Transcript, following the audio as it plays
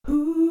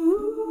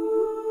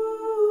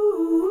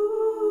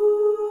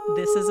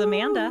is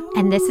Amanda.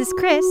 And this is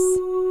Chris.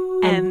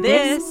 And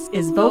this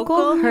is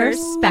Vocal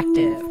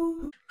Herspective.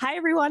 Hi,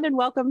 everyone, and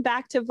welcome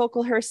back to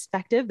Vocal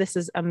Herspective. This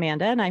is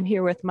Amanda, and I'm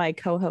here with my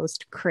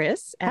co-host,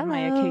 Chris, and my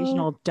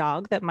occasional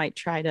dog that might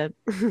try to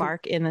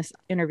bark in this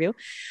interview.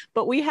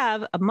 But we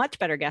have a much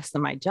better guest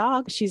than my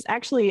dog. She's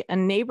actually a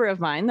neighbor of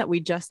mine that we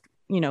just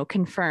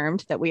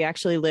confirmed that we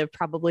actually live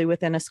probably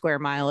within a square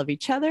mile of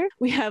each other.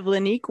 We have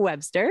Lanique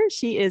Webster.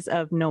 She is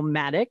of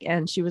Nomadic,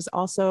 and she was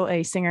also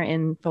a singer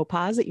in Faux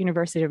Pas at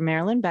University of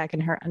Maryland back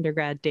in her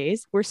undergrad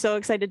days. We're so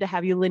excited to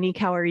have you, Lanique.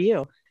 How are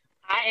you?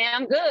 I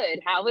am good.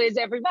 How is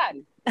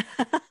everybody?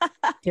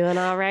 Doing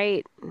all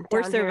right.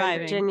 We're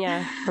surviving.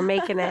 Virginia. We're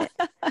making it.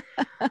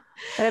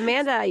 But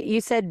Amanda, you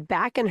said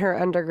back in her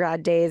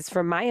undergrad days.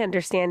 From my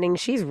understanding,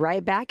 she's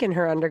right back in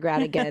her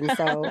undergrad again.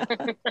 So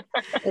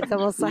it's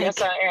almost like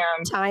yes, I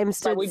am. Time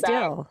stood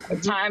still.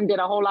 Time did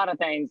a whole lot of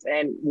things,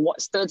 and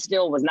what stood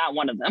still was not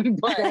one of them.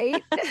 But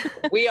right?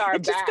 We are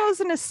it back. just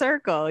goes in a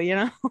circle,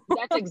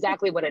 That's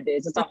exactly what it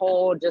is. It's a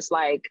whole just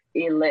like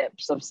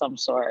ellipse of some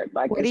sort.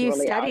 Like, what are you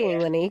studying,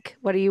 Lanique?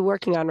 What are you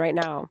working on right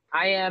now?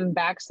 I am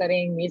back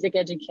studying music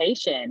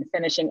education,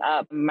 finishing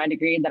up my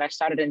degree that I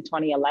started in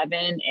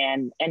 2011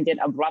 and ended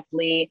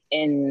abruptly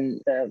in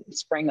the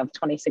spring of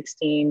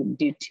 2016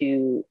 due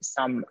to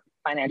some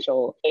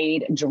financial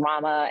aid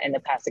drama and the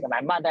passing of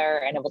my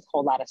mother, and it was a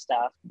whole lot of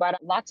stuff.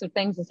 But lots of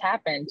things has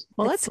happened.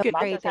 Well, that's so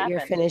great that you're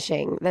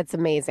finishing. That's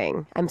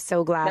amazing. I'm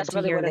so glad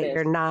to hear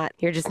that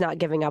you're just not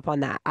giving up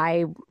on that.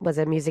 I was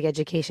a music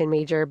education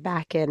major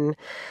back in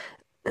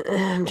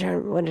when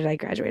did I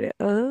graduate it?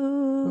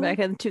 Back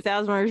in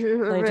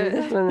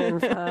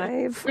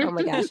 2005. Oh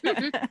my gosh.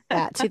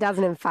 Yeah,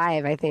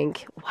 2005, I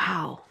think.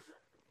 Wow.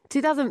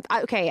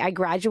 Okay, I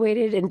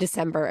graduated in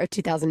December of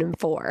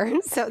 2004.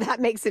 So that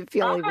makes it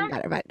feel even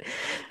better. But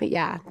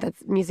yeah,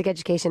 that's music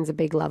education is a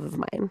big love of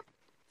mine.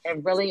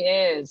 It really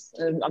is.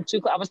 I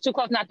was too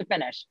close not to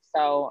finish.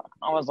 So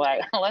I was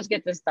like, let's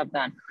get this stuff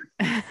done.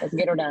 Let's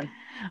get her done.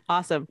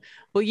 Awesome.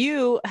 Well,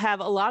 you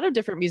have a lot of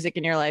different music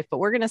in your life, but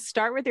we're going to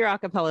start with your a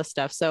cappella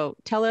stuff. So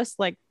tell us,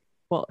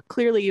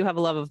 clearly you have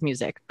a love of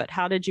music, but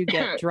how did you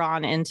get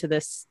drawn into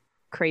this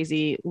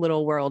crazy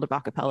little world of a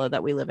cappella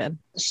that we live in?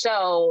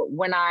 So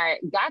when I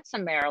got to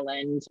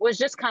Maryland, was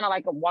just kind of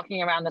like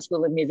walking around the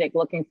School of Music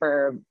looking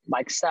for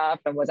like stuff,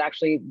 and was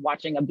actually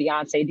watching a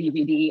Beyonce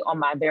DVD on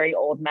my very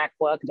old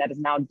MacBook that is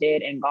now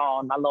dead and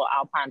gone, my little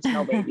Alpine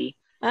Snow Baby.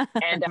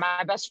 And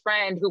my best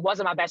friend, who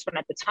wasn't my best friend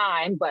at the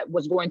time, but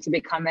was going to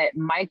become it,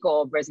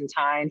 Michael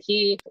Brizentine,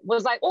 he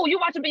was like, "Oh, you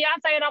watching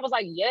Beyonce?" And I was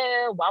like,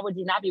 "Yeah, why would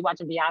you not be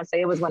watching Beyonce?"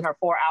 It was when her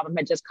 4 album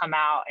had just come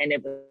out, and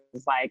it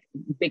was like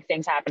big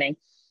things happening.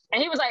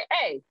 And he was like,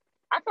 "Hey,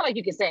 I feel like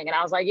you can sing." And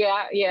I was like,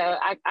 yeah,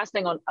 I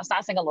sing a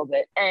little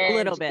bit. And a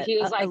little bit. He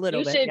was like,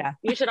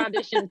 you should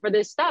audition for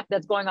this stuff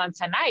that's going on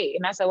tonight.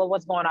 And I said, well,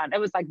 what's going on? It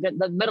was like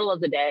the middle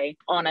of the day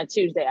on a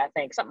Tuesday, I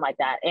think, something like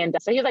that. And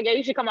so he was like, yeah,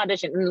 you should come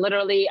audition. And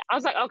literally, I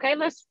was like, okay,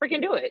 let's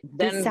freaking do it.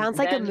 This sounds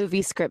like a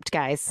movie script,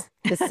 guys.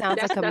 This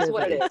sounds like a movie. That's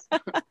what it is.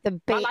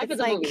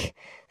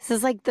 This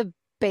is like the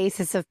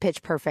basis of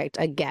Pitch Perfect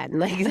again.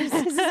 Like, this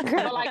is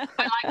great. But like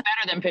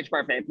better than Pitch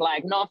Perfect.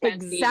 Like, no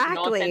offense,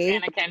 exactly. No offense,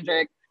 Anna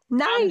Kendrick.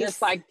 Nice. I'm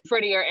just like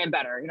prettier and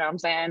better. You know what I'm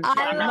saying?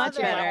 I'm not much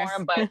better.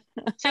 Horn, but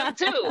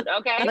toot,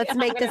 okay? Let's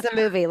make this a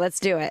movie. Let's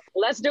do it.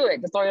 Let's do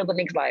it. The story of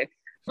Lanique's life.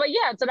 But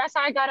yeah, so that's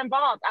how I got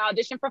involved. I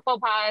auditioned for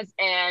Faux Pas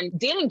and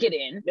didn't get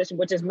in,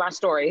 which is my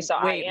story. So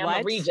I am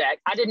a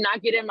reject. I did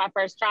not get in my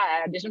first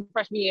try. I auditioned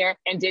freshman year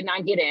and did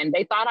not get in.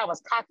 They thought I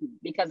was cocky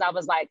because I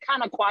was like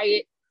kind of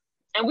quiet.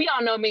 And we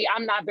all know me,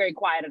 I'm not very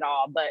quiet at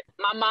all. But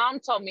my mom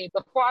told me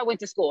before I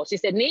went to school, she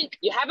said, "Neek,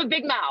 you have a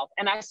big mouth."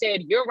 And I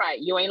said, "You're right.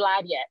 You ain't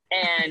lied yet."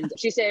 And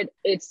she said,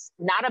 "It's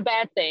not a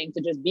bad thing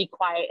to just be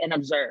quiet and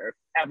observe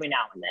every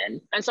now and then."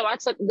 And so I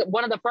took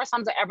one of the first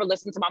times I ever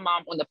listened to my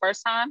mom on the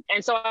first time.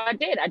 And so I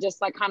did. I just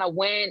like kind of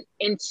went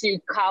into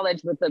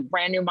college with a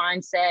brand new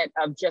mindset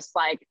of just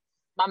like,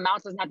 my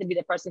mouth doesn't have to be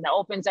the first thing that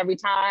opens every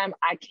time.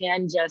 I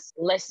can just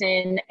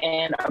listen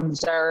and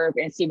observe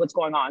and see what's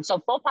going on. So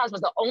Faux Pas was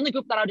the only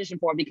group that I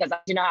auditioned for because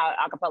you know how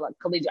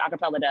collegiate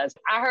acapella does.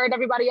 I heard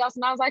everybody else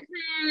and I was like,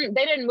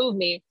 they didn't move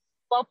me.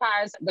 Faux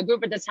Pas, the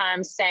group at the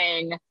time,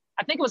 sang,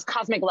 I think it was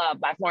Cosmic Love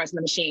by Florence and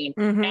the Machine.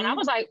 Mm-hmm. And I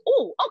was like,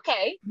 oh,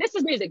 okay, this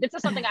is music. This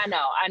is something I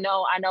know. I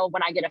know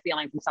when I get a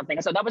feeling from something.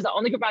 And so that was the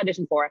only group I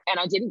auditioned for. And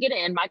I didn't get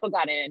in. Michael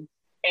got in.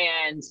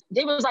 And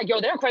they was like, "Yo,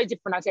 they're crazy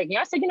for not taking you."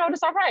 I said,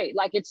 "It's all right.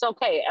 Like, it's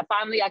okay.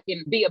 Finally, I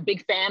can be a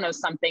big fan of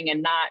something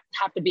and not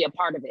have to be a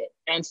part of it."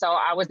 And so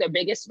I was their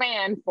biggest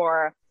fan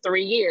for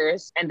 3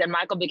 years. And then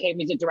Michael became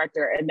music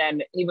director. And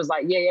then he was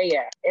like,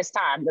 yeah, it's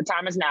time. The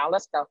time is now.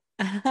 Let's go.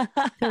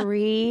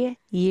 3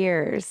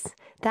 years.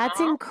 That's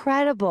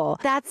incredible.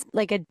 That's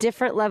like a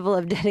different level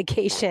of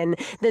dedication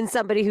than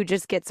somebody who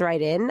just gets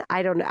right in.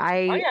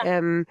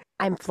 I'm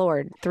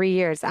floored. 3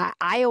 years.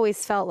 I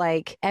always felt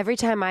like every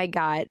time I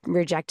got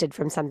rejected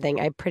from something,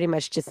 I pretty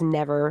much just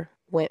never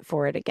went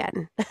for it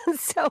again.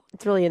 So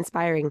it's really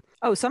inspiring.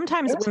 Oh,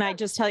 sometimes when I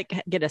just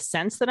get a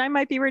sense that I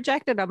might be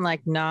rejected, I'm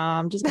like, nah,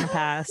 I'm just gonna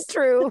pass.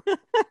 True.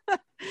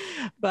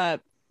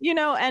 But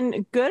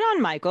and good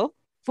on Michael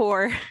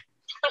for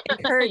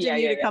encouraging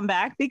you to come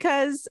back,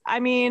 because I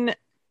mean,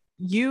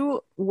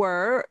 you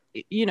were,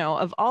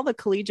 of all the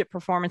collegiate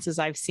performances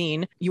I've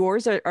seen,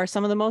 yours are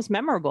some of the most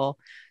memorable.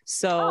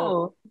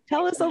 So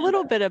tell us a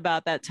little bit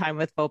about that time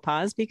with Faux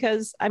Pas,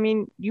 because I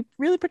mean, you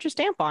really put your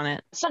stamp on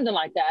it. Something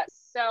like that.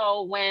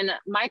 So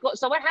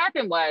what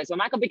happened was when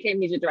Michael became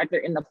music director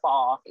in the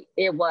fall,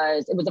 it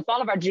was the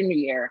fall of our junior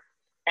year.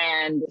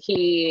 And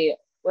he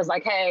was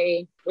like,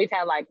 hey, we've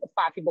had like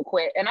 5 people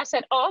quit. And I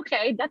said, oh,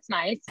 okay, that's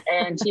nice.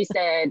 And he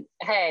said,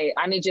 hey,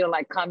 I need you to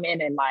like come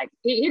in and like,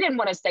 he didn't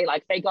want to say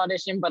like fake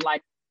audition, but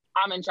like,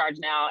 I'm in charge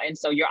now. And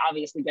so you're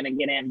obviously going to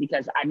get in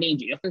because I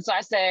need you. And so I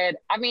said,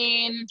 I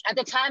mean, at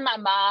the time, my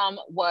mom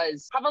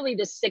was probably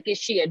the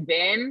sickest she had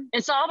been.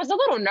 And so I was a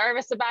little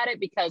nervous about it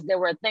because there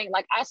were things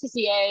like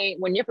ICCA,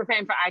 when you're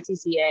preparing for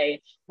ICCA,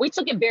 we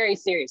took it very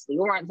seriously.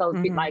 We weren't those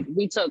people, like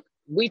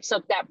we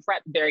took that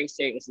prep very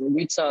seriously.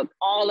 We took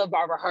all of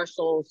our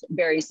rehearsals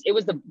it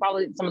was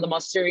probably some of the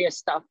most serious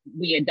stuff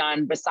we had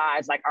done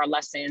besides like our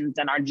lessons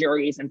and our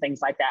juries and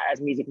things like that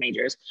as music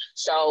majors.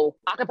 So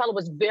acapella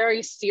was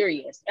very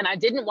serious. And I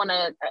didn't want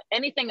to,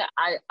 anything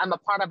I'm a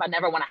part of, I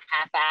never want to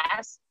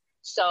half-ass.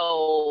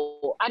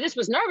 So I just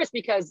was nervous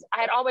because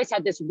I had always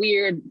had this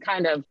weird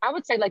kind of, I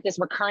would say like this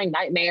recurring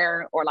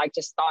nightmare or like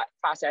just thought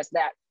process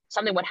that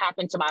something would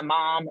happen to my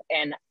mom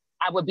and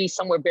I would be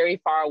somewhere very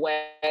far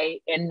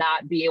away and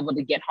not be able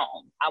to get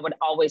home. I would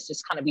always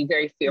just kind of be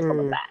very fearful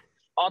of that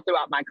all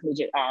throughout my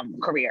collegiate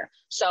career.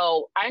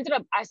 So I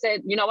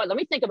said, you know what, let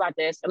me think about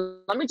this. And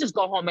let me just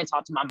go home and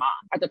talk to my mom.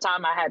 At the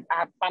time I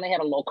finally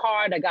had a little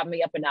car that got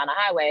me up and down the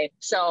highway.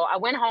 So I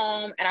went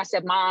home and I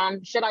said,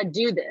 Mom, should I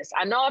do this?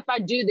 I know if I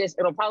do this,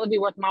 it'll probably be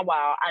worth my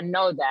while. I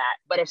know that.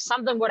 But if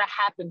something were to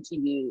happen to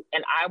you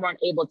and I weren't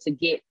able to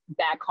get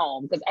back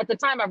home, because at the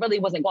time I really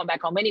wasn't going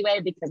back home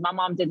anyway, because my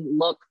mom didn't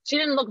look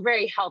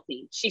very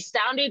healthy. She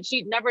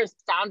never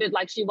sounded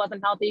like she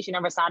wasn't healthy. She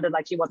never sounded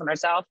like she wasn't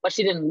herself, but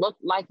she didn't look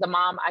like the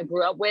mom I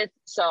grew up with.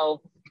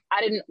 So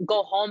I didn't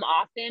go home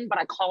often, but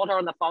I called her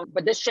on the phone.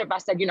 But this trip, I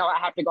said, I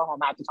have to go home.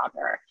 I have to talk to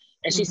her.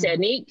 And she said,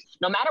 Neek,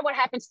 no matter what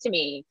happens to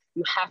me,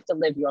 you have to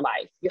live your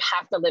life. You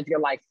have to live your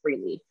life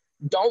freely.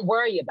 Don't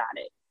worry about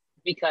it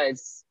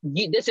because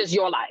this is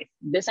your life.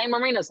 This ain't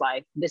Marina's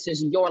life. This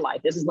is your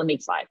life. This is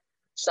Lanique's life.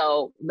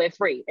 So live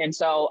free. And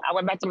so I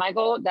went back to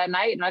Michael that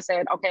night and I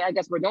said, okay, I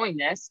guess we're doing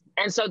this.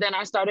 And so then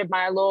I started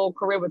my little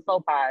career with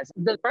Faux Pas.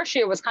 The first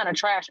year was kind of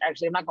trash,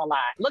 actually. I'm not gonna lie.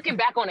 Looking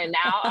back on it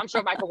now, I'm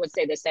sure Michael would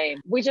say the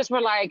same. We just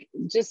were like,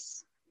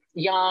 just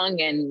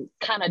young and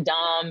kind of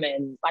dumb.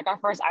 And like our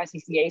first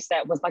ICCA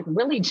set was like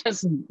really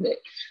just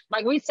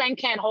like we sang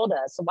Can't Hold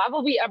Us. So why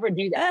would we ever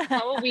do that?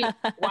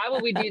 Why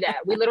would we do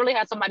that? We literally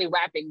had somebody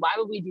rapping. Why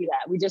would we do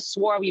that? We just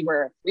swore we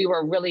were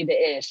really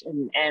the ish.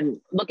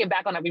 And looking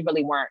back on it, we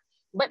really weren't.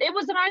 But it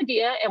was an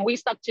idea and we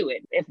stuck to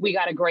it. If we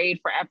got a grade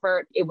for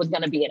effort, it was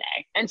going to be an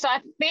A. And so I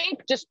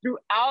think just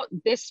throughout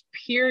this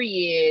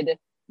period,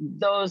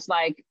 those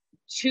like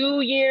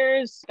 2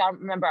 years, I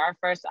remember our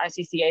first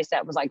ICCA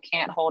set was like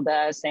Can't Hold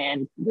Us.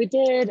 And we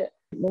did,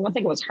 I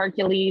think it was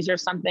Hercules or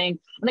something.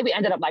 I think we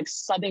ended up like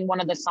subbing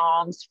one of the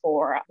songs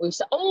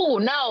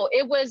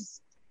it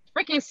was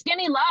freaking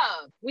Skinny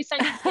Love. We sang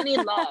Skinny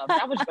Love.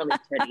 That was really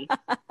pretty.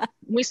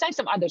 We sang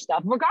some other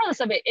stuff. Regardless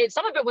of it,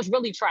 some of it was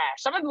really trash.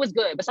 Some of it was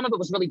good, but some of it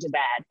was really just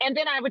bad. And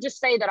then I would just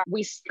say that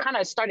we kind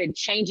of started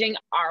changing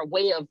our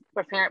way of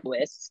preparing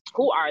lists.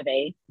 Who are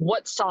they?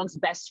 What songs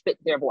best fit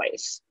their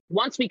voice?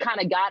 Once we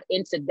kind of got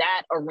into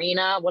that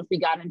arena, once we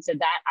got into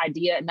that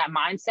idea and that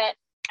mindset,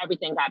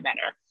 everything got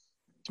better.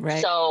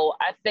 Right. So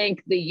I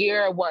think the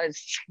year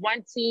was I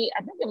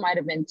think it might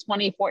have been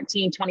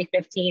 2014,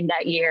 2015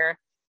 that year.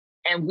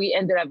 And we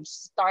ended up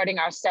starting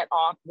our set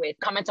off with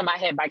Come Into My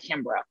Head by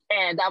Kimbra.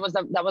 And that was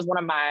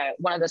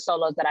one of the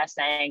solos that I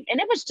sang. And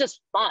it was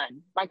just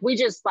fun. Like we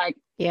just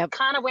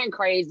kind of went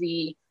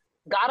crazy,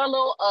 got a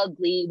little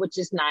ugly, which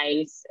is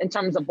nice in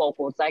terms of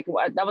vocals. Like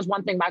that was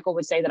one thing Michael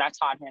would say that I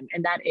taught him.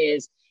 And that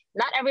is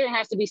not everything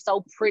has to be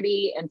so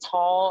pretty and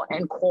tall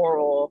and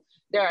choral.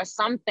 There are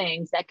some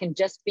things that can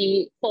just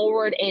be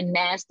forward and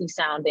nasty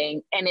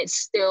sounding and it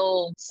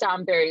still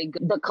sound very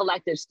good. The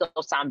collective still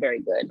sound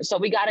very good. So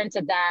we got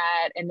into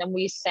that. And then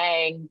we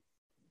sang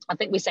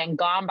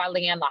Gone by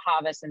Leanne La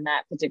Havas in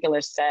that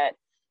particular set.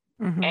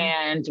 Mm-hmm.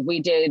 And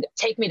we did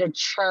Take Me to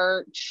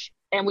Church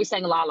and we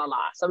sang La La La.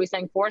 So we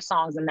sang 4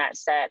 songs in that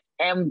set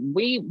and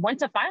we went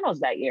to finals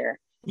that year.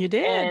 You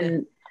did.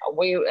 And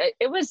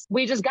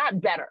we just got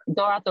better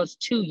throughout those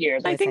 2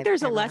 years. I think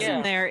there's a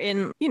lesson there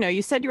in,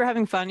 you said you were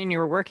having fun and you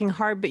were working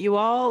hard, but you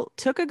all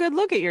took a good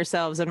look at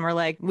yourselves and were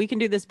like, we can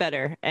do this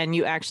better. And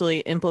you actually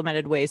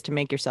implemented ways to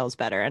make yourselves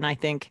better. And I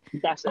think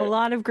a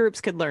lot of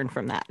groups could learn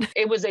from that.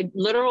 It was a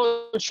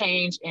literal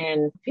change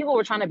and people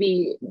were trying to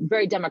be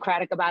very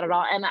democratic about it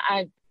all. And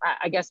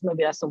I guess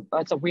maybe that's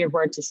a weird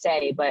word to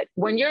say, but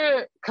when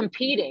you're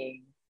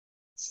competing,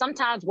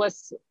 sometimes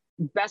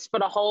best for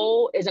the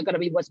whole isn't going to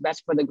be what's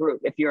best for the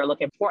group if you're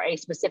looking for a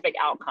specific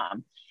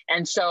outcome.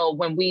 And so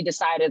when we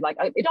decided, like,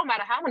 it don't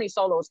matter how many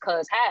solos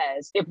Cuz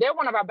has, if they're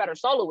one of our better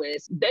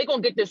soloists, they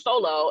going to get this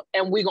solo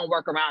and we going to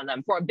work around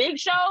them. For a big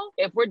show,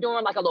 if we're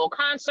doing like a little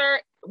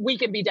concert, we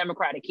can be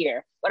democratic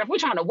here. But if we're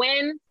trying to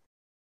win,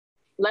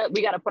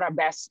 we got to put our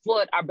best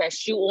foot, our best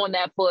shoe on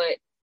that foot,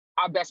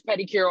 our best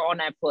pedicure on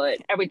that foot.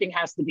 Everything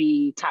has to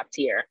be top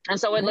tier. And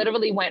so it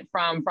literally went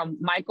from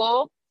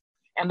Michael.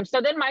 And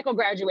so then Michael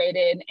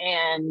graduated,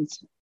 and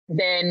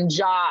then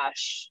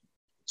Josh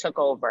took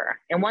over.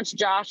 And once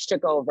Josh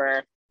took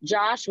over,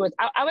 Josh was,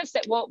 I would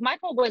say, well,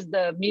 Michael was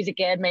the music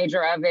ed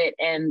major of it.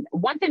 And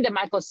one thing that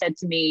Michael said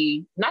to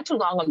me not too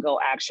long ago,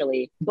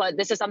 actually, but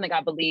this is something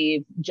I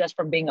believe just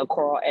from being a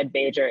choral ed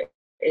major,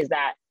 is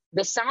that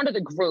the sound of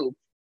the group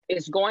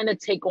is going to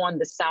take on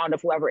the sound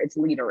of whoever its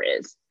leader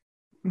is.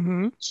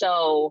 Mm-hmm.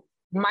 So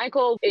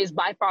Michael is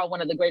by far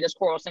one of the greatest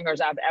choral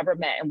singers I've ever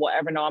met and will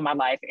ever know in my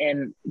life,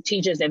 and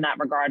teaches in that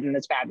regard, and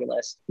is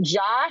fabulous.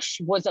 Josh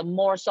was a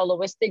more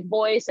soloistic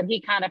voice, and he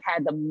kind of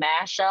had the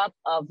mashup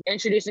of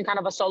introducing kind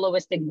of a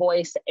soloistic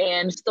voice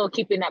and still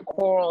keeping that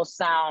choral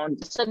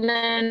sound. So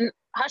then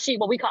Hushy,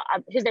 well,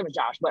 his name was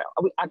Josh, but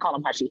I call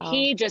him Hushy. Oh.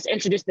 He just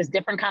introduced this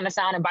different kind of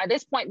sound. And by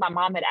this point, my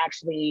mom had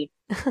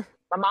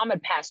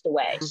passed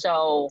away.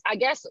 So I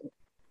guess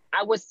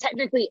I was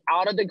technically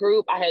out of the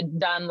group. I had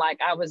done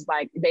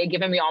they had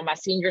given me all my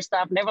senior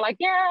stuff. And they were like,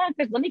 yeah,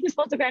 because Monique was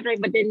supposed to graduate,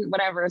 but didn't,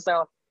 whatever.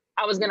 So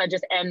I was going to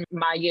just end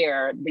my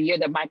year. The year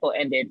that Michael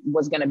ended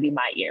was going to be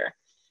my year.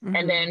 Mm-hmm.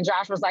 And then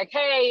Josh was like,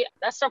 hey,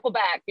 let's circle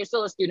back. You're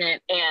still a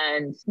student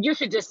and you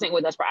should just sing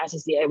with us for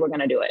ICCA. We're going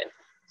to do it.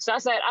 So I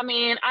said, I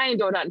ain't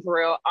doing nothing for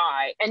real. All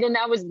right. And then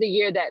that was the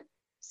year that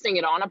Sing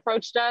It On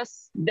approached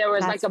us. There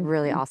was That's like a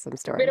really awesome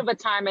story. Bit of a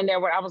time in there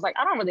where I was like,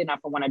 I don't really know if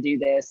I want to do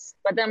this.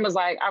 But then was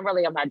like, I'm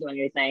not doing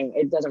anything.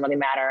 It doesn't really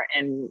matter.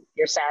 And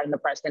you're sad and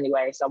depressed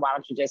anyway. So why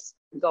don't you just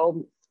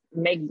go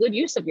make good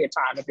use of your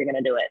time if you're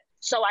going to do it?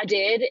 So I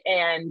did.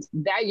 And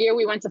that year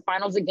we went to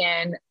finals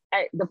again.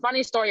 The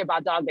funny story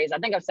about Dog Days, I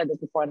think I've said this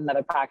before in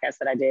another podcast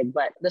that I did,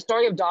 but the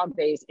story of Dog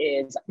Days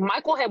is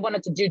Michael had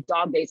wanted to do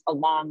Dog Days a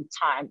long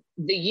time.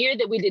 The year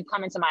that we did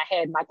Come Into My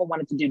Head, Michael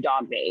wanted to do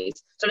Dog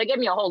Days. So they gave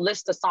me a whole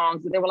list of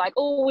songs. They were like,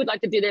 oh, we'd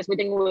like to do this. We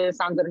think it would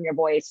sound good in your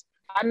voice.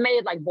 I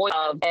made like Voice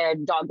of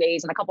and Dog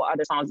Days and a couple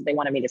other songs that they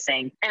wanted me to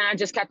sing. And I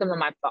just kept them on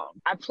my phone.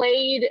 I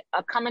played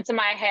Come Into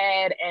My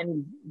Head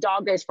and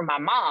Dog Days for my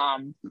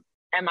mom.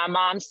 And my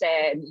mom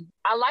said,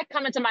 I like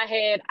Coming to My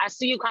Head. I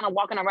see you kind of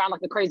walking around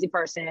like a crazy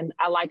person.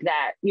 I like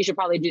that. You should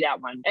probably do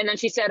that one. And then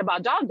she said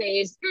about Dog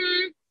Days,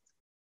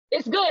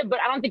 it's good, but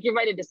I don't think you're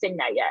ready to sing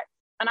that yet.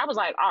 And I was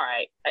like, all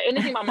right.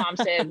 Anything my mom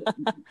said.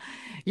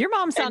 Your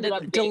mom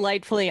sounded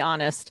delightfully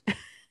honest.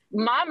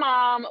 My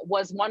mom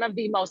was one of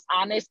the most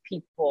honest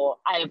people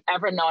I have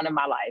ever known in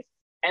my life.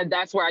 And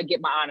that's where I get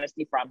my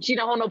honesty from. She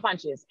don't hold no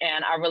punches.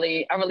 And I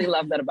really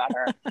love that about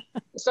her.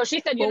 So she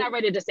said, you're not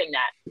ready to sing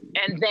that.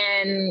 And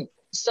then,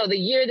 so the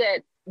year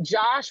that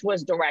Josh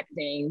was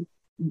directing,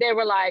 they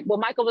were like, well,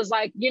 Michael was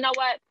like, you know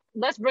what?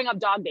 Let's bring up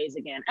Dog Days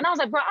again. And I was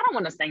like, bro, I don't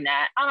want to sing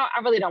that. I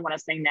really don't want to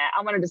sing that.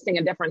 I wanted to sing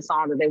a different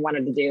song that they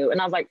wanted to do. And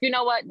I was like, you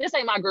know what? This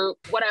ain't my group,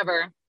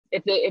 whatever.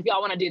 If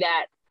y'all want to do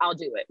that, I'll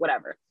do it,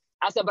 whatever.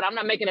 I said, but I'm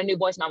not making a new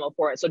voice memo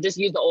for it. So just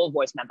use the old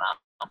voice memo.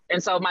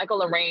 And so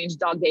Michael arranged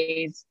Dog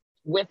Days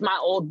with my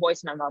old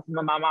voice memo from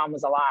when my mom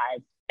was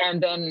alive.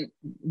 And then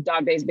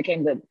Dog Days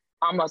became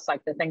almost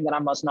like the thing that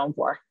I'm most known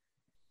for.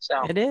 So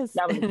it is.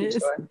 That was a huge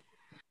story.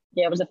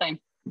 Yeah, it was a thing.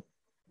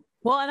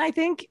 Well, and I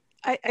think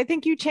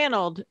you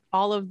channeled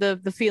all of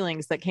the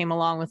feelings that came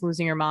along with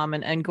losing your mom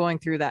and going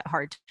through that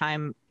hard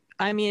time.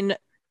 I mean,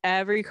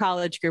 every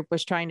college group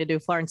was trying to do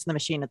Florence and the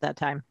Machine at that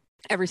time.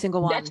 Every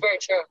single one. That's very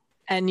true.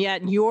 And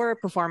yet your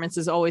performance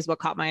is always what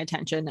caught my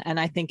attention. And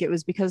I think it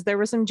was because there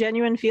was some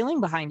genuine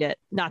feeling behind it.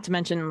 Not to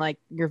mention, like,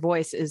 your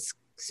voice is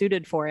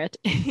suited for it,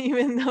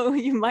 even though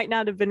you might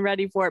not have been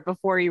ready for it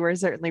before. You were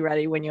certainly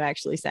ready when you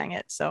actually sang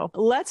it. So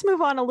let's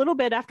move on a little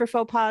bit. After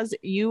Faux Pas,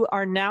 you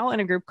are now in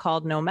a group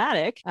called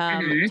Nomadic.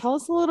 Tell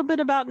us a little bit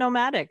about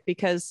Nomadic,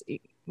 because you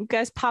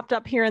guys popped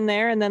up here and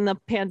there, and then the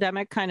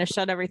pandemic kind of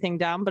shut everything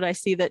down. But I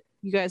see that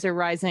you guys are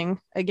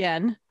rising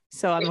again.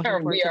 So I'm looking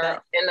forward to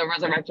that. In the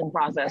resurrection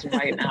process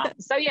right now.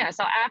 So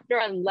after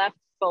I left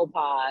Faux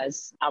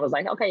Pas, I was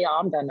like, okay, y'all,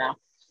 I'm done now.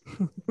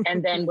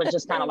 And then was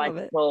just kind of like,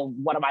 well,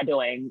 what am I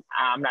doing?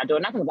 I'm not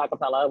doing nothing with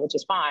acapella, which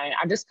is fine.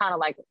 I just kind of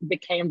like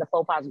became the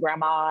Faux Pas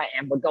grandma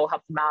and would go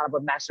help them out,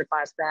 would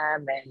masterclass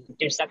them and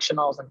do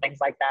sectionals and things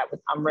like that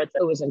with Amrita,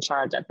 who was in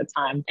charge at the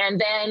time.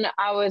 And then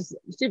I was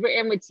super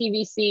in with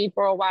TVC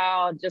for a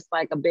while, just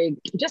like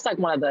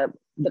one of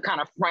the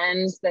kind of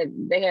friends that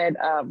they had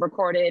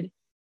recorded.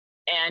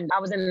 And I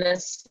was in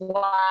this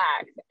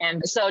Slack.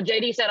 And so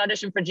JD said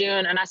audition for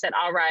June. And I said,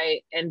 all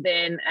right. And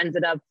then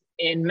ended up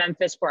in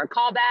Memphis for a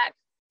callback.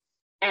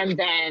 And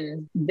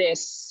then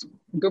this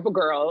group of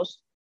girls,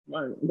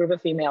 a group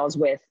of females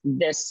with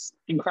this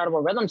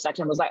incredible rhythm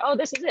section was like, oh,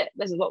 this is it.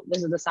 This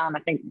is the sound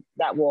I think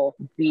that will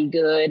be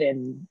good.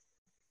 And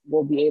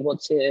we'll be able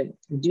to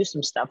do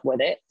some stuff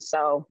with it.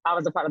 So I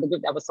was a part of the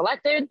group that was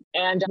selected,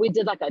 and we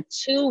did like a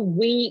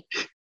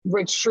 2-week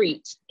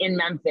retreat in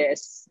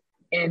Memphis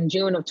in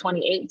June of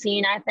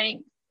 2018, I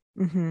think.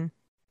 Mm-hmm.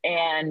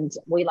 And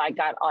we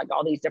got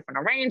all these different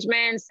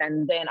arrangements.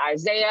 And then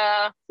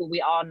Isaiah, who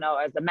we all know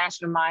as the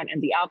mastermind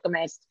and the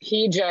alchemist,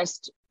 he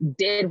just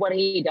did what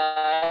he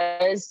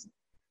does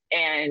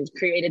and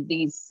created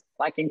these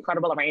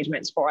incredible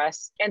arrangements for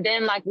us. And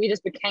then we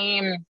just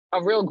became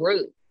a real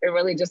group. It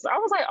really just, I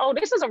was like, oh,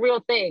 this is a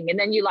real thing. And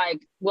then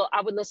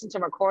I would listen to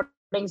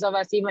recordings of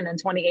us even in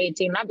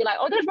 2018. And I'd be like,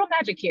 oh, there's real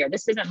magic here.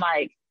 This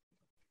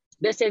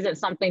isn't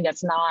something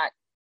that's not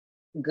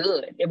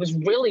good. It was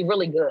really,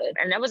 really good.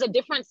 And that was a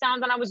different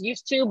sound than I was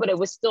used to, but it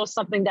was still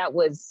something that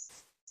was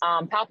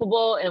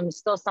palpable and was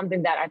still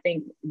something that I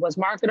think was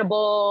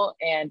marketable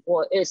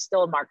is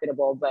still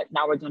marketable, but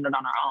now we're doing it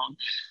on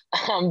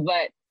our own.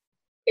 But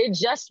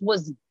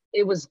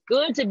it was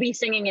good to be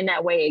singing in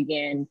that way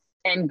again,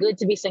 and good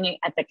to be singing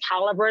at the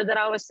caliber that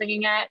I was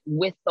singing at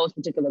with those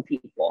particular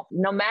people.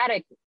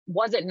 Nomadic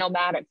wasn't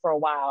nomadic for a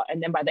while.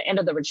 And then by the end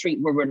of the retreat,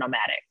 we were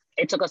nomadic.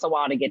 It took us a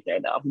while to get there,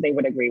 though. They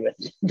would agree with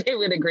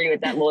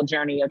that little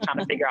journey of trying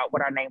to figure out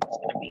what our name was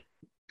going to be.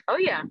 Oh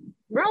yeah,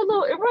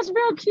 it was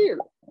real cute.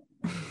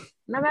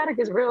 Nomadic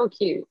is real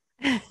cute.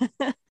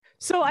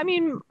 So, I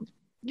mean,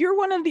 you're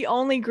one of the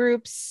only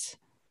groups,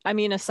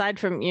 aside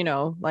from,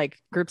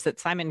 groups that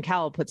Simon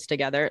Cowell puts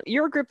together,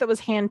 you're a group that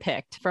was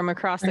handpicked from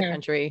across the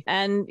country,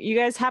 and you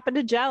guys happened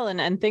to gel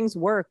and things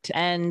worked.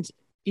 And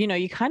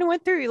you kind of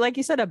went through, like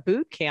you said, a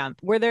boot camp.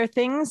 Were there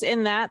things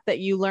in that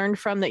you learned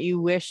from that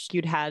you wish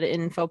you'd had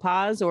in Faux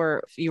Pas,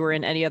 or if you were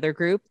in any other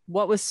group?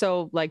 What was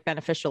so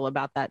beneficial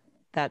about that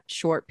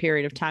short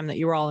period of time that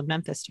you were all in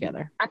Memphis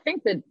together? I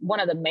think that one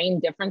of the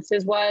main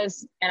differences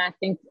was, and I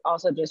think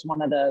also just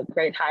one of the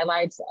great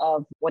highlights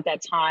of what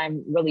that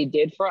time really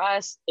did for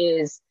us,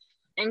 is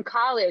in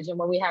college and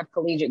when we have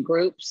collegiate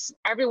groups,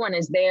 everyone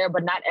is there,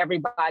 but not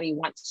everybody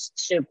wants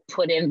to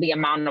put in the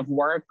amount of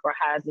work or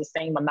has the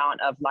same amount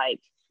of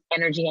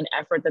energy and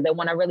effort that they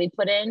want to really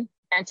put in.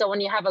 And so when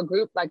you have a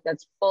group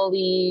that's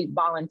fully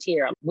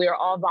volunteer, we're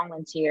all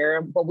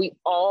volunteer, but we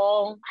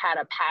all had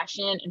a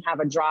passion and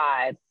have a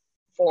drive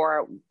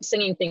for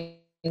singing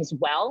things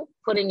well,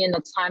 putting in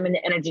the time and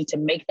the energy to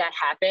make that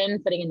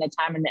happen, putting in the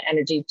time and the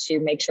energy to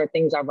make sure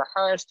things are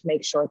rehearsed,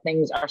 make sure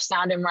things are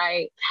sounding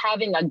right.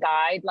 Having a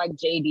guide like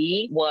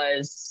JD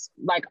was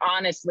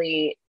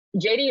honestly,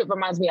 JD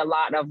reminds me a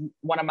lot of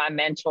one of my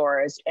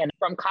mentors and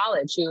from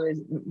college, who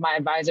is my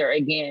advisor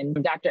again,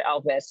 Dr.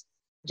 Elvis.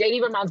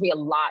 JD reminds me a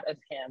lot of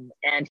him,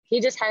 and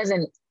he just has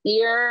an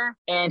ear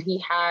and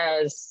he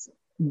has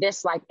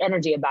this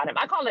energy about him.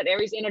 I call it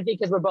Aries energy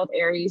because we're both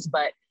Aries,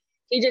 but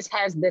he just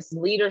has this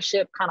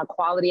leadership kind of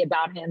quality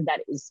about him that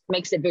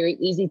makes it very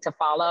easy to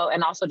follow,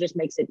 and also just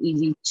makes it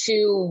easy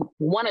to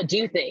want to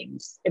do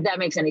things, if that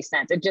makes any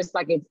sense. It's just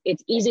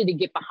it's easy to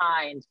get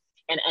behind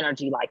an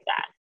energy like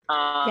that.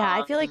 Yeah,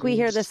 I feel like we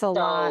hear this a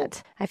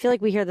lot. I feel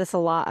like we hear this a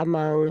lot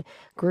among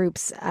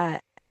groups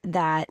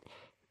that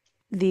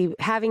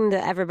having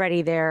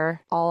everybody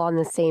there all on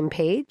the same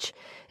page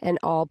and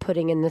all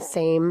putting in the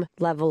same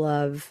level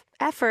of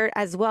effort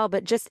as well,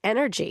 but just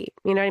energy,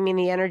 you know what I mean?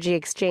 The energy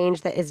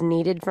exchange that is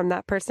needed from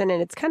that person. And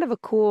it's kind of a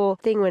cool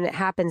thing when it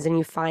happens and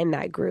you find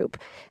that group.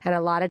 And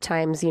a lot of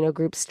times,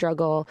 groups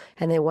struggle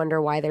and they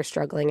wonder why they're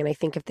struggling. And I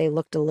think if they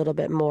looked a little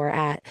bit more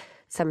at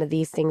some of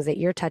these things that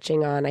you're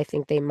touching on, I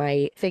think they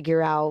might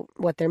figure out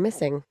what they're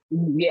missing.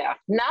 Yeah.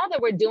 Now that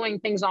we're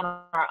doing things on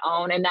our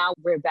own and now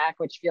we're back,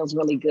 which feels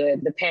really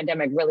good. The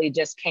pandemic really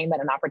just came at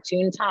an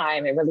opportune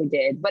time. It really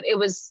did. But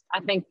I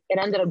think it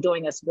ended up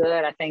doing us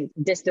good. I think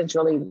distance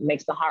really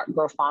makes the heart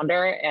grow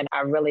fonder. And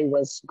I really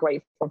was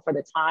grateful for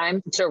the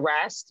time to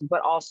rest,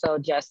 but also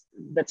just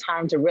the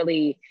time to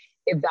really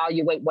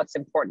evaluate what's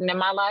important in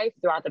my life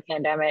throughout the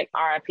pandemic.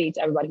 RIP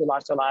to everybody who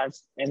lost their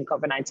lives in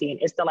COVID-19.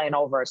 It still ain't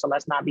over, so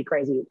let's not be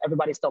crazy.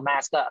 Everybody's still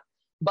masked up.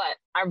 But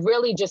I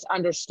really just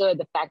understood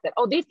the fact that,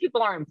 these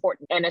people are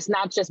important. And it's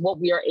not just what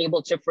we are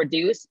able to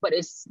produce, but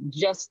it's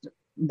just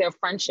their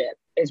friendship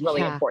is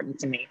really important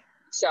to me.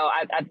 So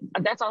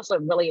that's also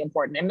really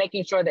important. And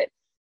making sure that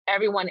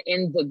everyone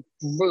in the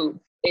group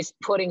is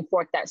putting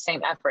forth that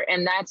same effort.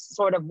 And that's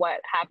sort of what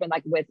happened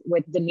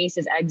with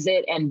Denise's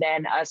exit and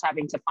then us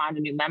having to find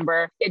a new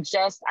member.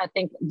 I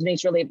think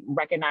Denise really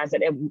recognized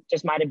that it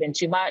just might've been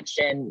too much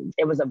and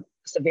it was a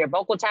severe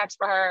vocal tax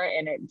for her.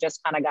 And it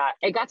just kind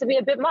of got to be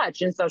a bit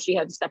much. And so she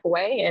had to step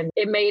away, and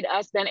it made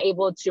us then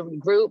able to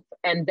regroup.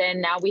 And then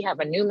now we have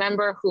a new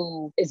member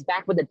who is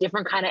back with a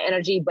different kind of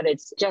energy, but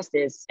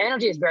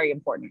energy is very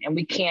important. And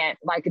we can't,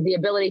 the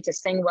ability to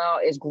sing well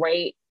is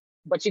great,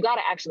 but you got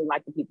to actually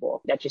like the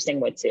people that you sing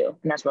with too.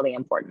 And that's really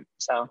important.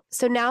 So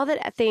now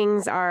that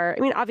things are,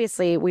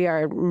 obviously we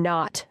are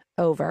not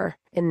over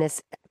in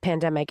this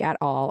pandemic at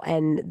all.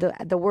 And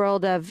the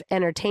world of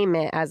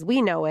entertainment as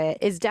we know it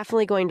is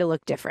definitely going to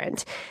look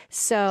different.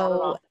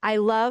 So I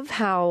love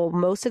how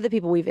most of the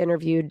people we've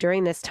interviewed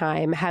during this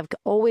time have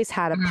always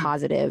had a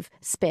positive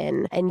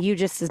spin. And you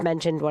just as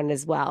mentioned one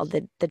as well,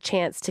 the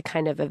chance to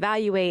kind of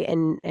evaluate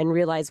and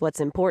realize what's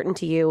important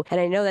to you.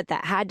 And I know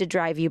that had to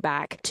drive you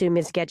back to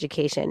music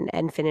education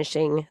and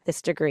finishing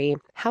this degree.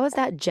 How is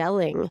that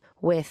gelling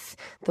with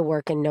the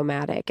work in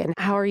Nomadic? And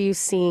how are you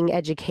seeing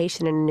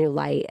education in a new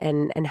light?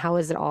 And how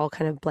is it all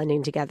kind of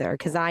blending together?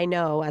 Because I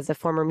know as a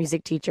former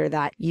music teacher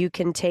that you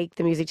can take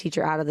the music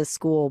teacher out of the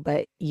school,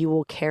 but you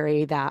will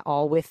carry that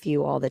all with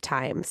you all the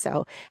time.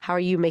 So how are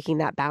you making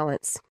that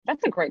balance?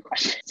 That's a great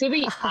question. To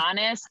be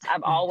honest,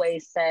 I've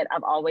always said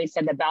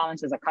that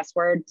balance is a cuss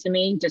word to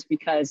me, just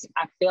because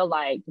I feel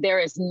like there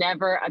is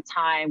never a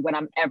time when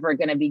I'm ever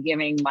going to be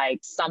giving like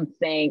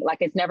something, like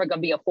it's never going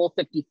to be a full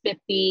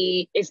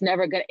 50-50. It's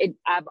never going to,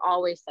 I've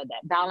always said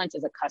that balance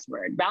is a cuss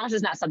word. Balance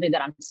is not something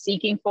that I'm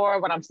seeking for.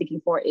 What I'm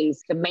seeking for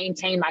is to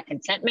maintain my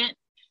contentment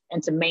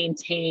and to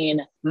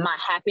maintain my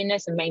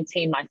happiness and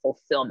maintain my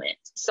fulfillment.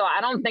 So I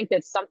don't think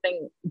that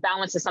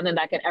balance is something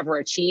that I can ever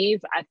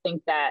achieve. I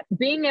think that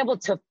being able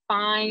to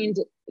find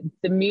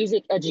the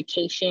music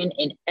education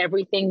in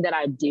everything that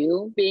I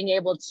do, being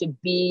able to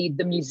be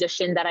the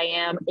musician that I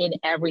am in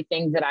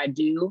everything that I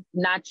do,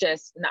 not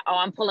just,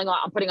 I'm putting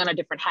on a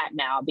different hat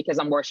now because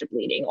I'm worship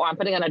leading, or I'm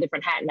putting on a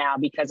different hat now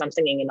because I'm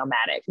singing in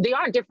Nomadic. They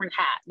are different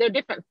hats. They're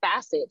different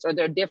facets, or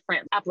they're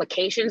different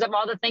applications of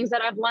all the things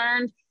that I've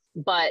learned.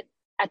 But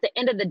at the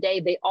end of the day,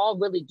 they all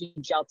really do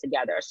gel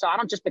together. So I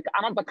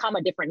don't become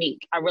a different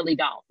Neek. I really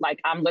don't. Like,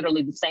 I'm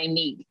literally the same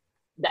Neek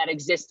that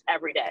exists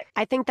every day.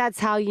 I think that's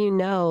how you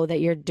know that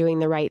you're doing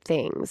the right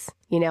things.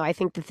 You know, I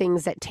think the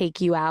things that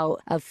take you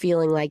out of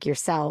feeling like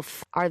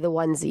yourself are the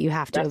ones that you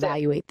have to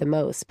evaluate the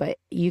most. But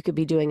you could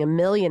be doing a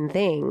million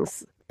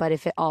things, but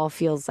if it all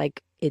feels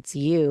like it's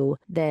you,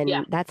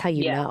 then that's how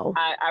you know.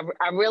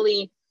 I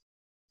really,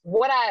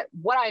 what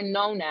I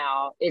know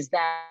now is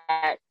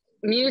that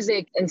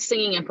music and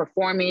singing and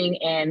performing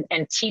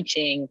and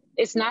teaching,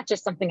 it's not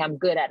just something I'm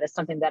good at, it's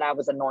something that I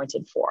was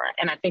anointed for.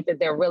 And I think that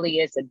there really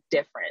is a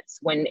difference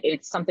when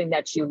it's something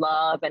that you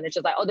love and it's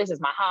just like, oh, this is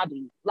my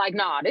hobby. Like,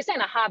 no, this ain't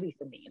a hobby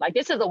for me. Like,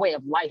 this is a way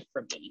of life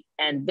for me.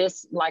 And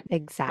this, like,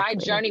 my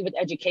journey with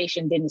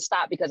education didn't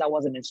stop because I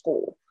wasn't in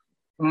school.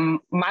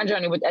 My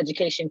journey with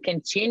education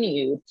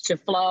continued to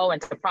flow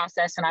and to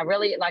process. And I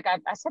really, like, I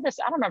said this,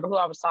 I don't remember who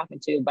I was talking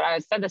to, but I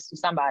said this to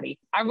somebody.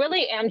 I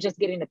really am just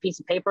getting a piece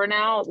of paper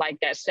now, like,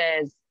 that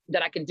says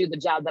that I can do the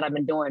job that I've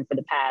been doing for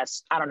the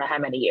past, I don't know how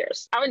many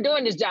years. I've been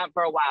doing this job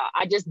for a while.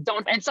 I just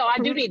don't. And so I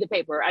do need the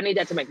paper. I need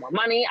that to make more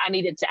money. I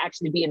need it to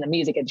actually be in the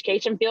music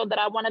education field that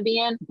I want to be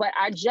in. But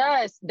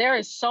there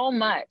is so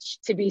much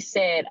to be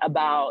said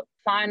about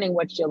finding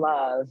what you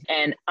love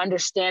and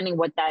understanding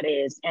what that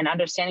is, and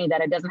understanding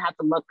that it doesn't have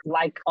to look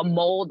like a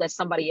mold that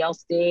somebody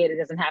else did. It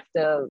doesn't have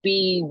to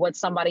be what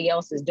somebody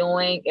else is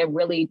doing. It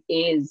really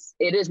is.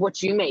 It is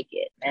what you make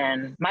it.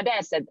 And my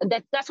dad said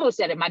that's who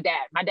said it. My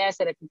dad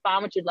said, if you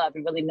find what you love,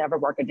 you really never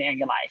work a day in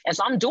your life. And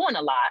so I'm doing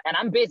a lot, and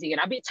I'm busy,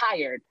 and I be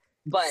tired,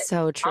 but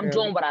so true. I'm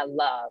doing what I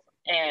love.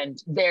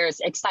 And there's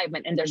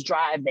excitement and there's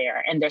drive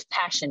there and there's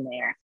passion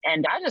there.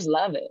 And I just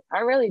love it.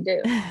 I really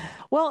do.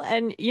 Well,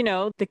 and you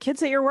know, the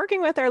kids that you're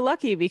working with are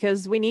lucky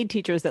because we need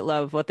teachers that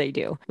love what they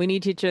do. We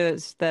need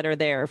teachers that are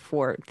there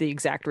for the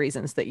exact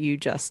reasons that you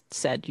just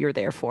said you're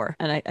there for.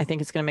 And I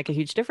think it's going to make a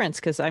huge difference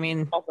because, I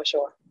mean, oh, for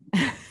sure.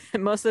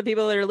 Most of the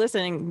people that are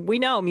listening, we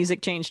know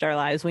music changed our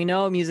lives. We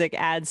know music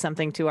adds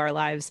something to our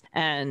lives,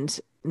 and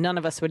none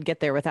of us would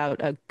get there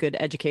without a good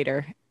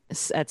educator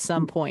at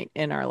some point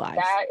in our lives.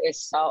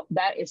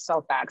 That is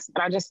so facts.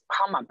 And I just,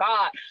 oh my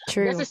God,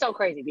 True. This is so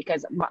crazy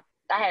because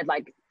I had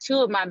like two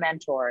of my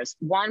mentors.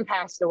 One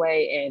passed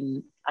away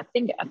in, I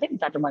think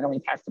Dr. Montgomery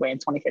passed away in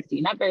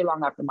 2015, not very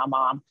long after my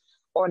mom,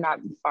 or not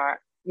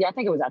far. Yeah, I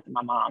think it was after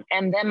my mom.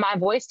 And then my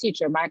voice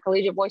teacher, my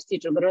collegiate voice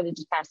teacher, literally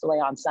just passed away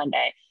on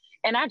Sunday.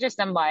 And I just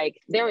am like,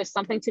 there is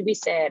something to be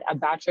said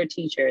about your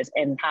teachers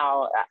and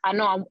how I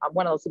know I'm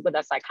one of those people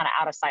that's like kind of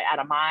out of sight, out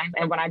of mind.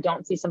 And when I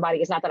don't see somebody,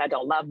 it's not that I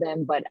don't love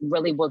them, but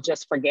really will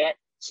just forget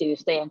to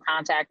stay in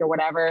contact or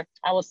whatever.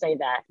 I will say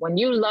that when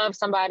you love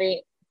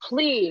somebody,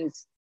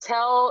 please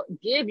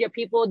give your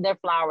people their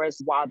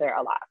flowers while they're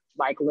alive.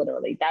 Like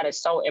literally, that is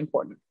so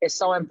important. It's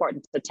so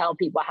important to tell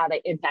people how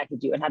they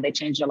impacted you and how they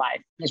changed your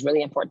life. It's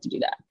really important to do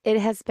that. It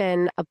has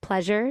been a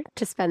pleasure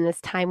to spend this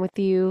time with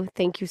you.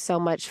 Thank you so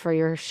much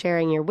for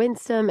sharing your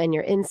wisdom and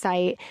your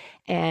insight.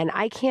 And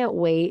I can't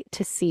wait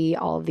to see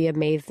all of the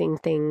amazing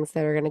things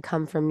that are going to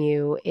come from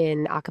you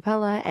in a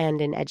cappella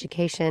and in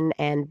education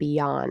and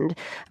beyond,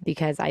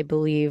 because I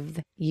believe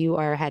you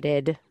are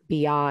headed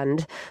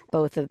beyond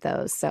both of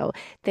those. So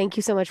thank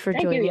you so much for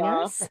joining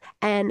us.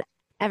 And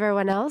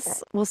everyone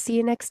else, we'll see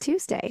you next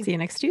Tuesday. See you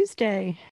next Tuesday.